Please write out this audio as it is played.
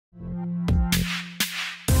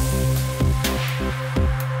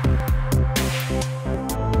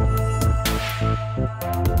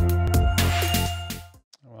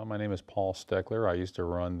My name is Paul Stekler. I used to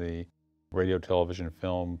run the radio, television,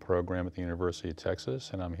 film program at the University of Texas,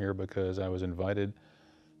 and I'm here because I was invited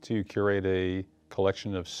to curate a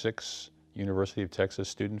collection of 6 University of Texas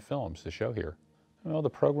student films to show here. Well, the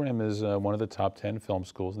program is one of the top 10 film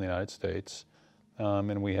schools in the United States,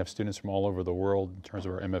 and we have students from all over the world in terms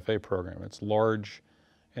of our MFA program. It's large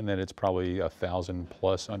in that it's probably 1,000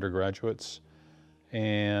 plus undergraduates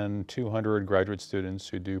and 200 graduate students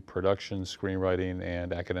who do production, screenwriting,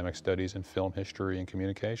 and academic studies in film history and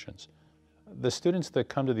communications. The students that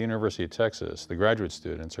come to the University of Texas, the graduate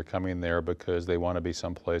students, are coming there because they want to be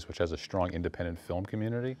someplace which has a strong independent film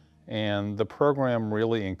community. And the program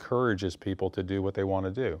really encourages people to do what they want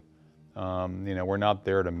to do. We're not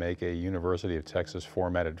there to make a University of Texas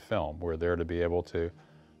formatted film. We're there to be able to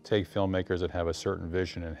take filmmakers that have a certain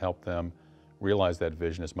vision and help them realize that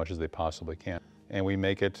vision as much as they possibly can. And we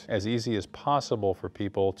make it as easy as possible for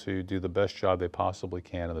people to do the best job they possibly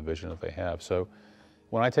can in the vision that they have. So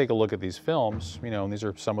when I take a look at these films, and these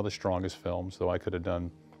are some of the strongest films, though I could have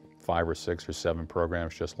done 5 or 6 or 7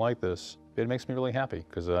 programs just like this, it makes me really happy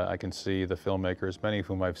because I can see the filmmakers, many of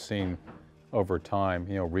whom I've seen over time,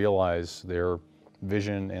 realize their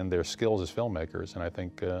vision and their skills as filmmakers, and I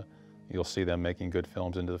think you'll see them making good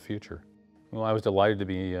films into the future. Well, I was delighted to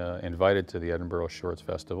be invited to the Edinburgh Shorts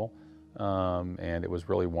Festival, and it was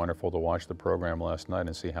really wonderful to watch the program last night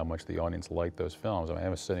and see how much the audience liked those films. I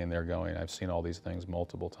was sitting there going, I've seen all these things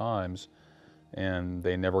multiple times, and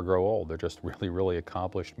they never grow old. They're just really, really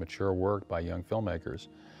accomplished, mature work by young filmmakers.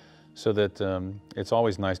 So that it's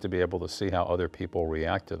always nice to be able to see how other people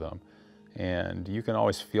react to them. And you can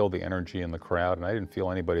always feel the energy in the crowd, and I didn't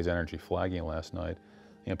feel anybody's energy flagging last night.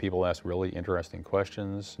 People asked really interesting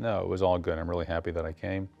questions. No, it was all good. I'm really happy that I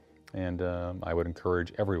came, and I would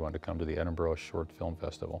encourage everyone to come to the Edinburgh Short Film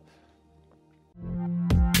Festival.